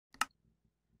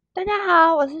大家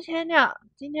好，我是千鸟，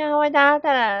今天为大家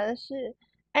带来的是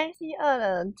IC2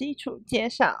 的基础介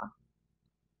绍。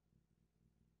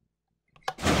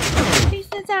第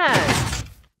四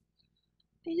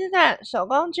站手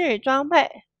工具与装备。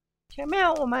前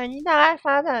面我们已经大概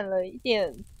发展了一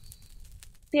点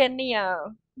电力啊、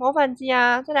磨粉机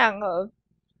啊这两个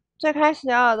最开始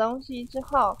要的东西之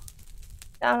后，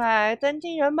要来增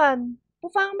进原本不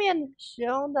方便使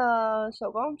用的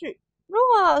手工具。如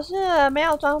果是没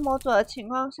有装模组的情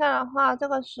况下的话，这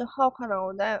个时候可能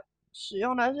我在使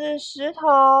用的是石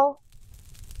头，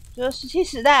就是17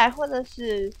时代，或者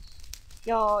是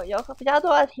有比较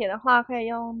多的铁的话，可以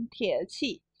用铁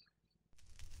器。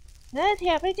但是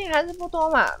铁毕竟还是不多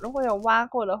嘛，如果有挖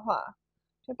过的话，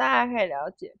就大家可以了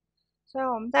解。所以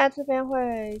我们在这边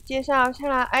会介绍一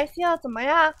下 IC2 怎么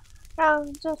样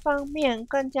让这方面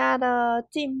更加的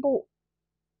进步。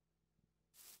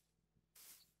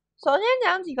首先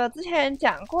讲几个之前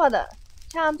讲过的，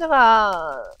像这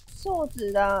个树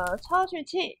脂的抽取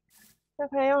器，就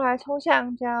可以用来抽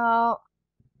橡胶，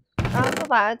然后做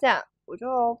法是这样，我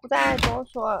就不再多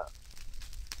说了。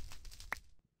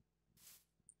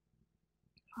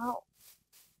好，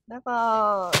那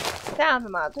个这样子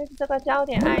嘛，对着这个焦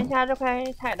点按一下就可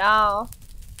以踩到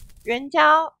原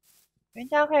胶，原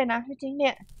胶可以拿去精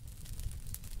炼。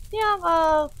第二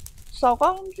个手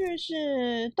工具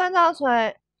是锻造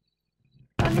锤。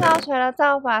锻造锤的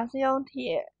造法是用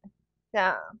铁，这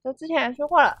样，这之前也说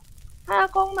过了。它的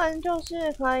功能就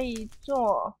是可以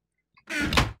做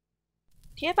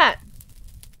铁板，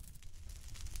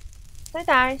再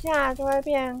打一下就会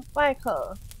变外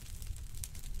壳。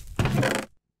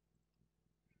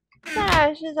再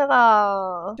来是这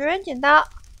个绝缘剪刀，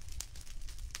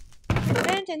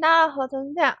绝缘剪刀的合成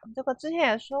是这样，这个之前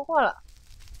也说过了。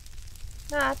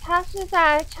那它是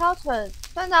在敲成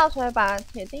锻造锤把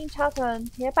铁锭敲成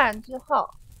铁板之后，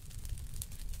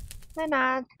再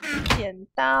拿剪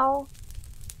刀，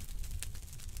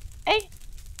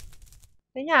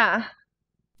等一下，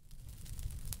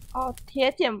哦，铁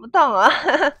剪不动啊，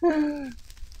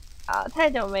好，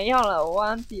太久没用了，我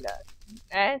忘记了。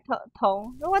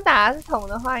铜，如果打的是铜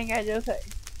的话，应该就可以。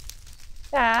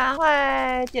再来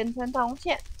会剪成铜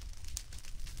线，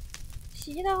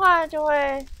锡的话就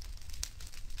会。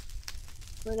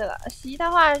不是这个锡的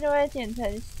话就会剪成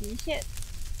锡线，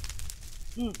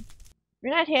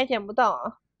原来铁剪不动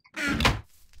哦。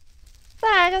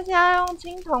再来就是要用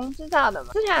青铜制造的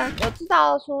嘛，之前有制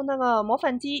造出那个磨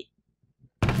粉机，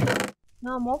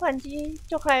然后磨粉机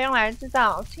就可以用来制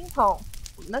造青铜，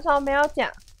我们那时候没有讲，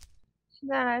现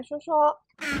在来说说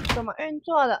怎么运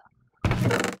作的。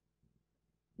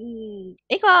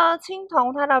一个青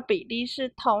铜它的比例是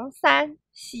铜3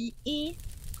锡1，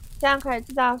这样可以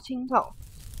制造青铜。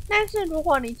但是如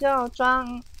果你只有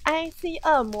装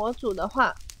IC2 模组的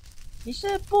话，你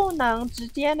是不能直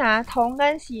接拿铜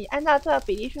跟锡按照这个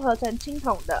比例去合成青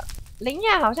铜的。磷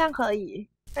亚好像可以，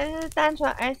但是单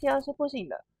纯 IC2 是不行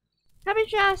的。它必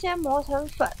须要先磨成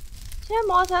粉，先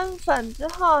磨成粉之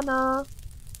后呢，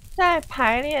再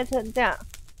排列成这样，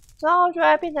之后就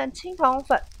会变成青铜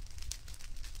粉。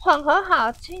混合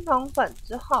好青铜粉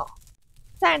之后，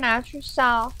再拿去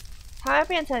烧，才会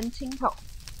变成青铜。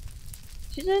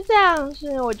其实这样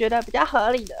是我觉得比较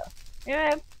合理的，因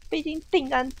为毕竟锭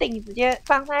跟锭直接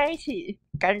放在一起，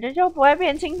感觉就不会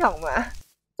变青铜嘛。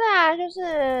再来就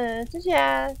是这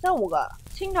5个：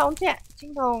青铜剑、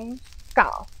青铜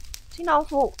镐、青铜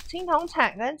斧、青铜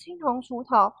铲跟青铜锄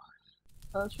头。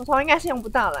锄头应该是用不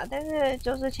到了，但是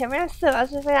就是前面4个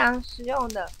是非常实用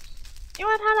的，因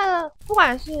为它的不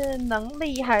管是能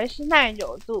力还是耐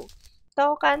久度，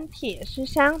都跟铁是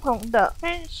相同的，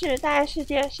但是在世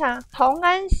界上，铜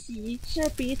跟锡是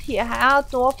比铁还要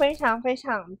多非常非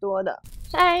常多的。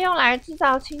所以用来制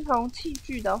造青铜器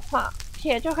具的话，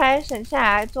铁就可以省下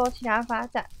来做其他发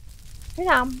展，非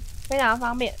常非常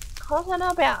方便。合成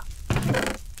的表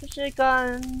就是跟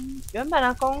原本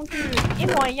的工具一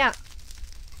模一样，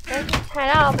但是材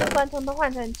料的部分统统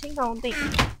换成青铜锭。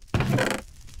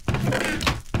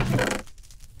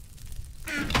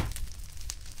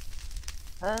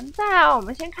再来我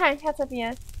们先看一下这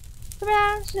边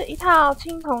是一套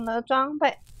青铜的装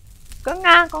备，跟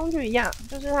刚刚工具一样，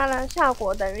就是它的效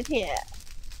果等于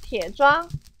铁装，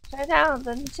所以这样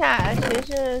整下来其实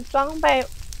是装备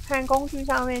和工具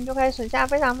上面就可以省下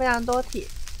非常非常多铁。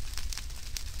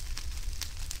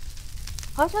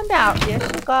合成表也是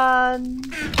跟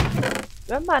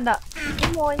原本的一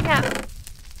模一样。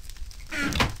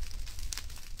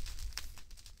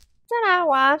再来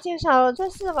我要介绍的这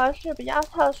4个是比较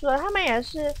特殊的，它们也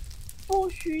是不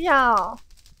需要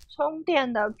充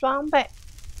电的装备，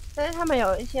但是它们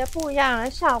有一些不一样的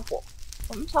效果。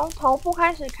我们从头部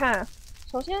开始看，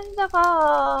首先这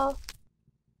个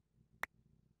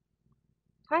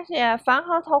它写防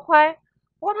核头盔，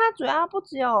不过它主要不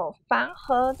只有防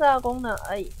核这个功能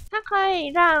而已，它可以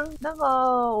让那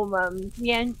个我们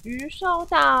免于受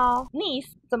到溺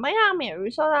死。怎么样免于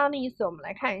受到溺死？我们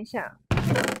来看一下。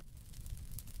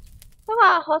这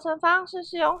个合成方式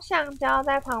是用橡胶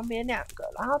在旁边2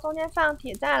个，然后中间放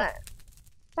铁栅栏，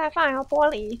再放一个玻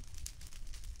璃，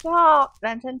最后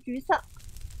染成橘色，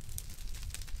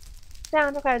这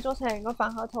样就可以做成一个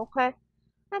防核头盔。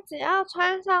那只要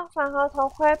穿上防核头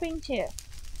盔，并且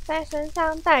在身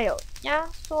上带有压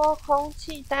缩空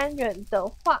气单元的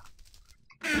话，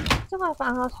这个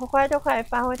防核头盔就可以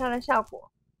发挥它的效果。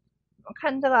我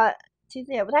看这个其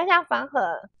实也不太像防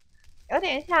核，有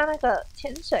点像那个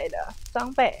潜水的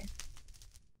装备。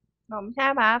那我们现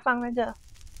在把它放在这，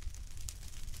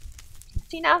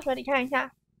进到水里看一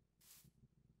下。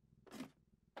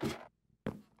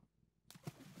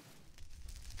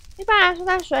一般来说，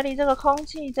在水里这个空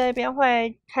气这边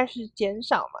会开始减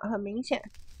少嘛，很明显。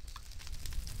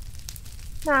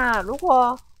那如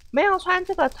果没有穿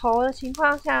这个头的情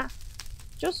况下，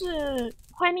就是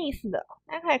会溺死的。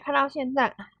大家可以看到现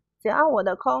在，只要我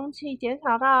的空气减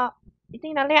少到一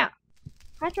定的量，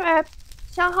它就会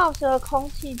消耗这个空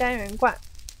气单元罐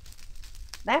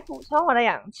来补充我的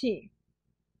氧气。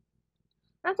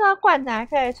那这个罐子还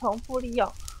可以重复利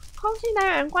用。空气单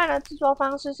元罐的制作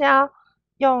方式是要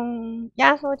用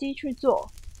压缩机去做，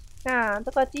那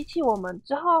这个机器我们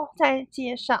之后再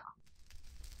介绍。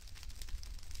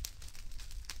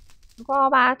如果我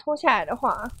把它脱下来的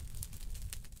话，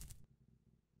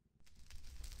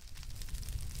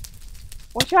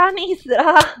我就要溺死了。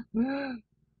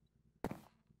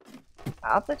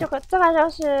好，这个就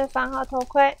是防核头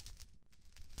盔。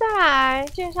再来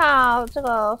介绍这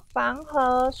个防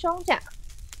核胸甲。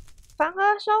防核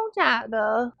胸甲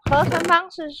的合成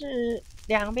方式是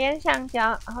2边橡胶，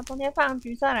然后中间放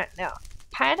橘色染料，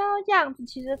排的样子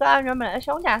其实跟原本的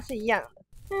胸甲是一样的。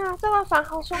那这个防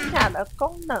核胸甲的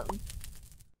功能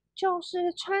就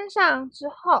是穿上之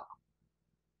后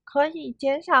可以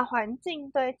减少环境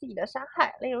对自己的伤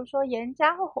害，例如说岩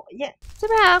浆或火焰。这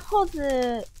边的裤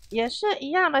子也是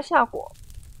一样的效果。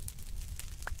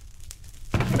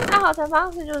它合成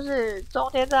方式就是中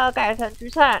间这个改成橘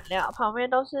色染料，旁边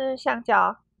都是橡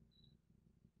胶。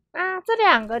那这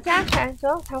2个加起来之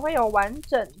后才会有完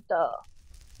整的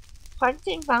环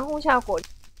境防护效果。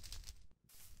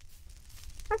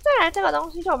那再来这个东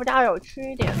西就比较有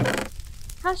趣一点了，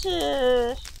它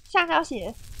是橡胶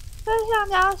鞋。这橡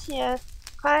胶鞋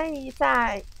可以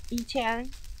在以前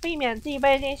避免自己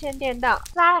被电线电到。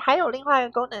还有另外一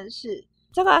个功能是，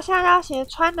这个橡胶鞋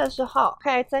穿的时候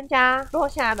可以增加落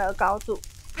下的高度。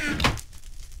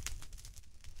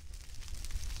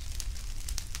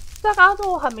这高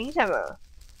度很明显了，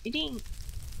一定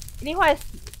会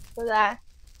死，对不对？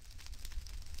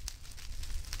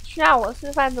需要我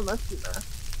示范怎么死吗？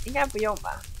应该不用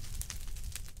吧。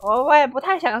我也不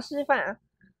太想示范，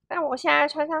但我现在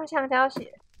穿上橡胶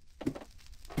鞋。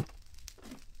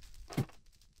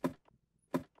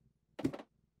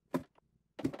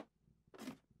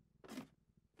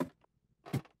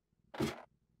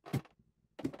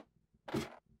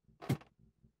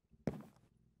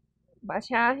把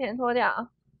其他先脱掉，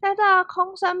在这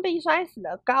空身必摔死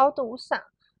的高度上，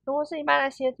如果是一般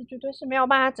的鞋子，绝对是没有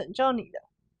办法拯救你的。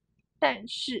但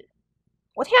是，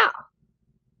我跳，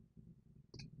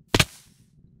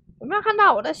有没有看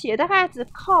到我的血大概只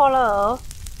扣了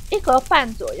1格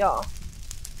半左右？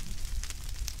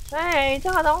所以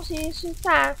这个东西是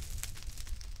在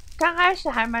刚开始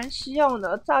还蛮实用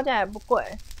的，造价也不贵。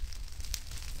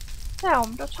再来，我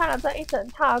们就穿了这一整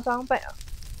套的装备了，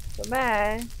准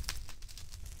备。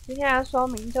今天的说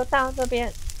明就到这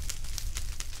边。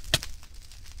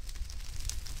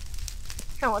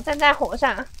看我站在火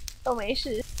上都没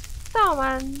事。那我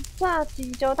们这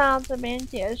集就到这边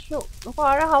结束。如果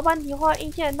有任何问题或意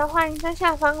见，都欢迎在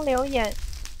下方留言。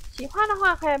喜欢的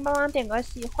话可以帮忙点个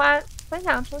喜欢，分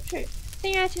享出去，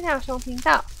订阅千鸟熊频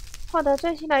道，获得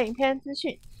最新的影片资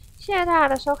讯。谢谢大家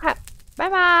的收看，拜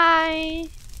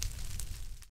拜。